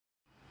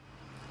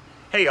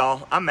Hey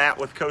y'all, I'm Matt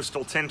with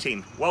Coastal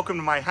Tinting. Welcome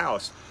to my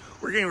house.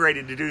 We're getting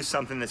ready to do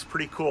something that's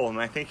pretty cool and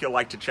I think you'll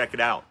like to check it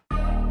out.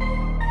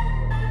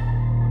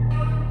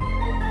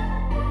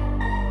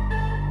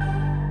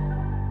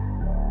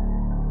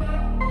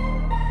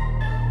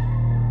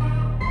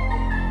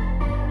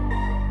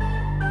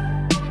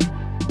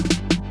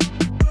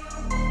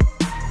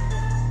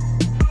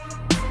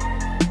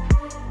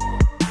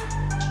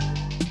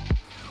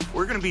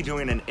 We're going to be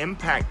doing an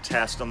impact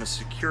test on the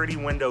security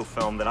window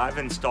film that I've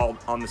installed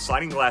on the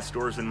sliding glass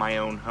doors in my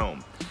own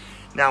home.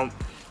 Now,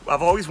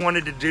 I've always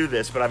wanted to do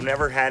this, but I've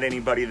never had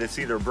anybody that's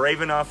either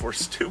brave enough or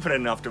stupid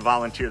enough to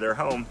volunteer their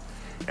home,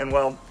 and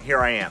well, here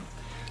I am.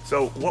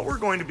 So what we're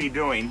going to be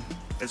doing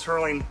is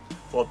hurling,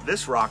 well,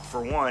 this rock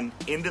for one,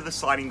 into the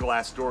sliding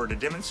glass door to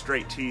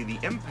demonstrate to you the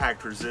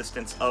impact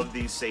resistance of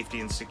these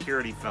safety and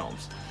security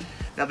films.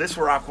 Now this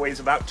rock weighs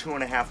about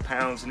 2.5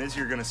 pounds, and as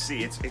you're going to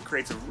see, it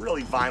creates a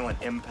really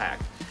violent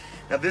impact.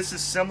 Now this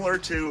is similar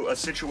to a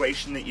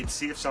situation that you'd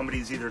see if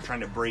somebody's either trying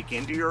to break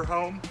into your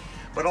home,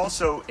 but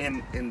also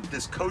in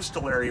this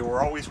coastal area,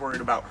 we're always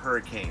worried about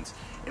hurricanes.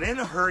 And in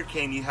a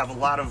hurricane, you have a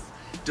lot of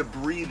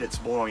debris that's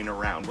blowing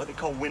around, what they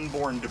call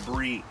windborne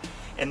debris,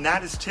 and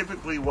that is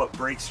typically what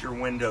breaks your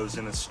windows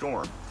in a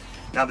storm.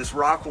 Now this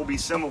rock will be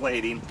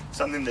simulating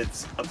something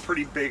that's a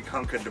pretty big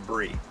hunk of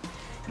debris.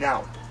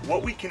 Now,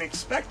 what we can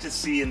expect to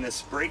see in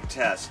this break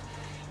test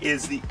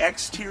is the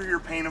exterior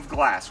pane of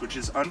glass, which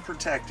is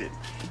unprotected,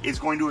 is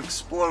going to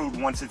explode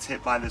once it's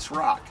hit by this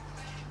rock.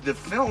 The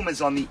film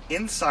is on the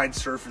inside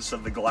surface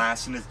of the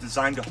glass and is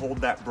designed to hold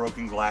that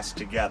broken glass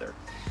together.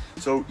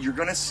 So you're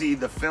going to see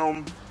the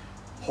film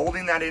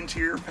holding that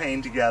interior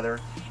pane together,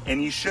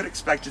 and you should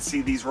expect to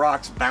see these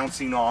rocks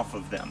bouncing off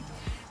of them.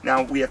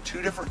 Now, we have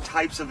two different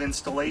types of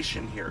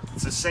installation here.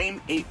 It's the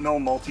same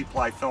 8mm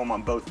multiply film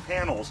on both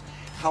panels.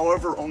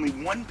 However, only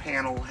one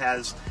panel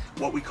has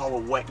what we call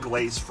a wet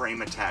glaze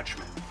frame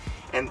attachment.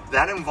 And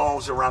that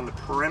involves around the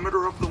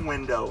perimeter of the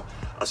window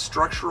a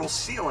structural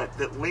sealant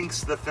that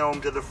links the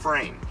film to the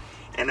frame.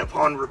 And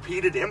upon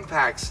repeated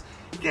impacts,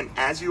 again,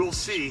 as you will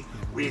see,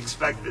 we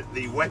expect that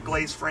the wet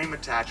glaze frame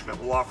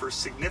attachment will offer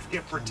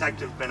significant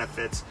protective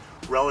benefits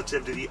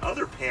relative to the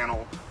other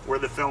panel where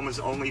the film is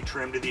only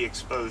trimmed to the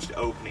exposed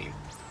opening.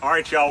 All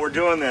right, y'all, we're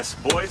doing this.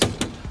 Boys,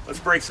 let's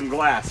break some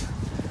glass.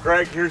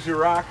 Greg, here's your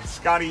rock.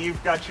 Scotty,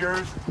 you've got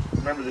yours.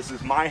 Remember, this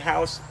is my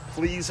house.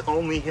 Please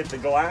only hit the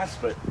glass,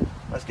 but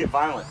let's get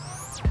violent.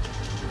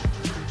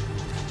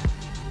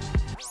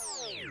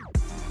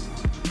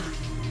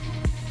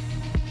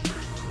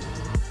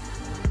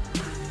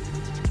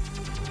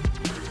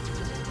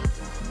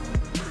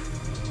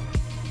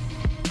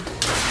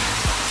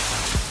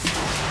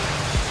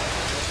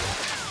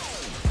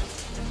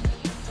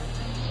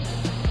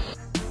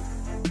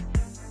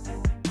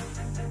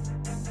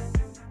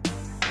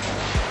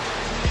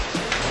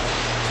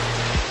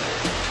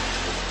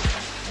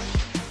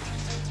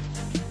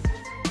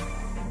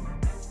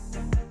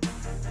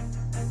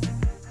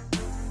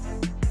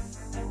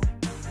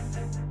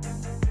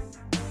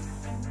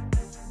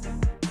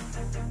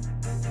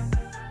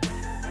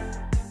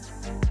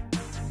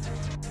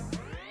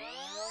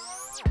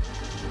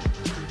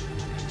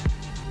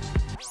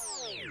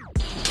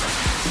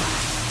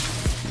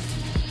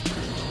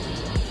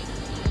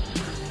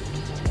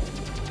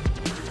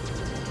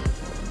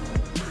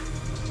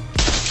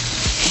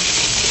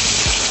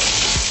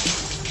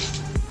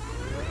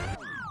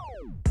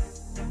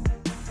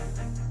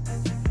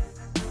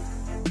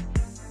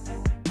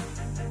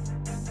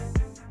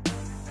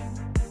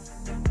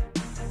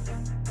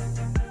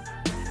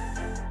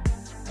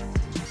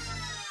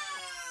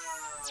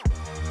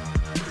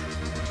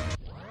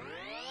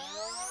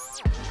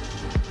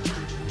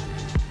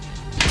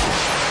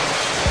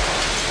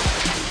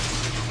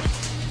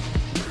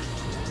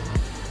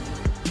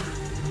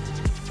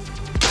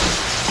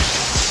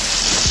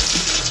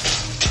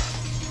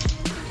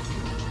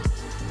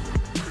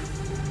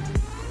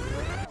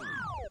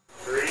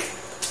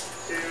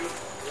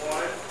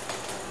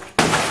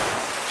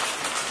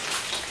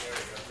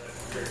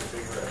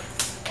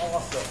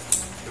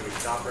 Awesome. Should we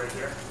stop right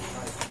here?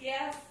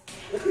 Yes.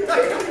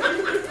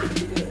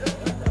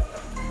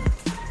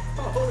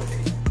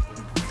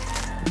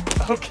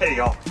 Okay,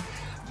 y'all.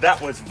 That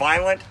was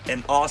violent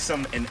and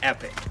awesome and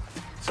epic.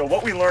 So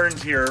what we learned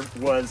here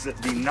was that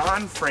the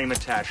non-frame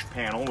attached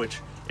panel,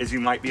 which, as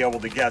you might be able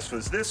to guess,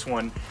 was this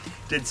one,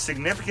 did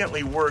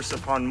significantly worse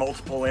upon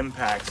multiple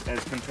impacts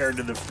as compared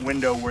to the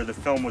window where the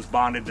film was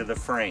bonded to the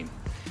frame.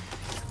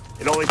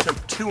 It only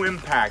took 2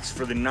 impacts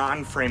for the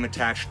non-frame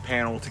attached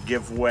panel to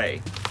give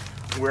way,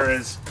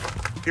 whereas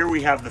here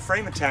we have the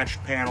frame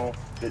attached panel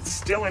that's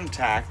still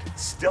intact,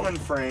 still in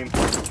frame,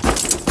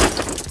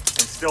 and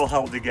still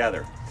held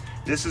together.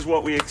 This is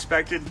what we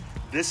expected.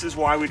 This is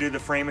why we do the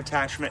frame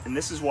attachment, and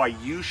this is why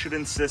you should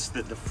insist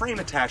that the frame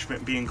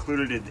attachment be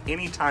included at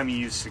any time you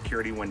use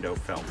security window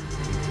film.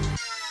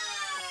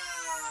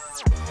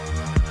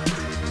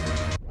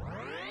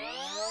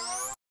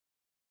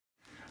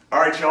 All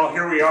right, y'all,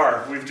 here we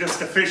are. We've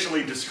just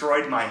officially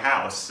destroyed my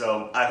house,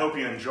 so I hope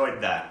you enjoyed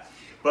that.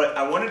 But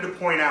I wanted to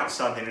point out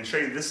something and show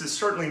you this is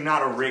certainly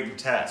not a rigged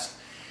test.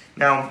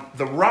 Now,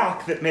 the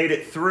rock that made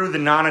it through the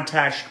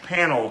non-attached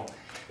panel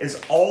is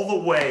all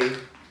the way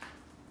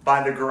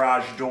by the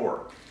garage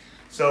door.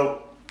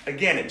 So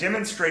again, it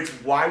demonstrates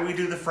why we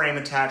do the frame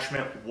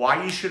attachment,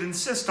 why you should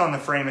insist on the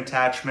frame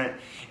attachment,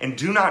 and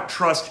do not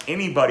trust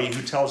anybody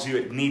who tells you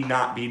it need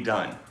not be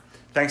done.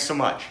 Thanks so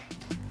much.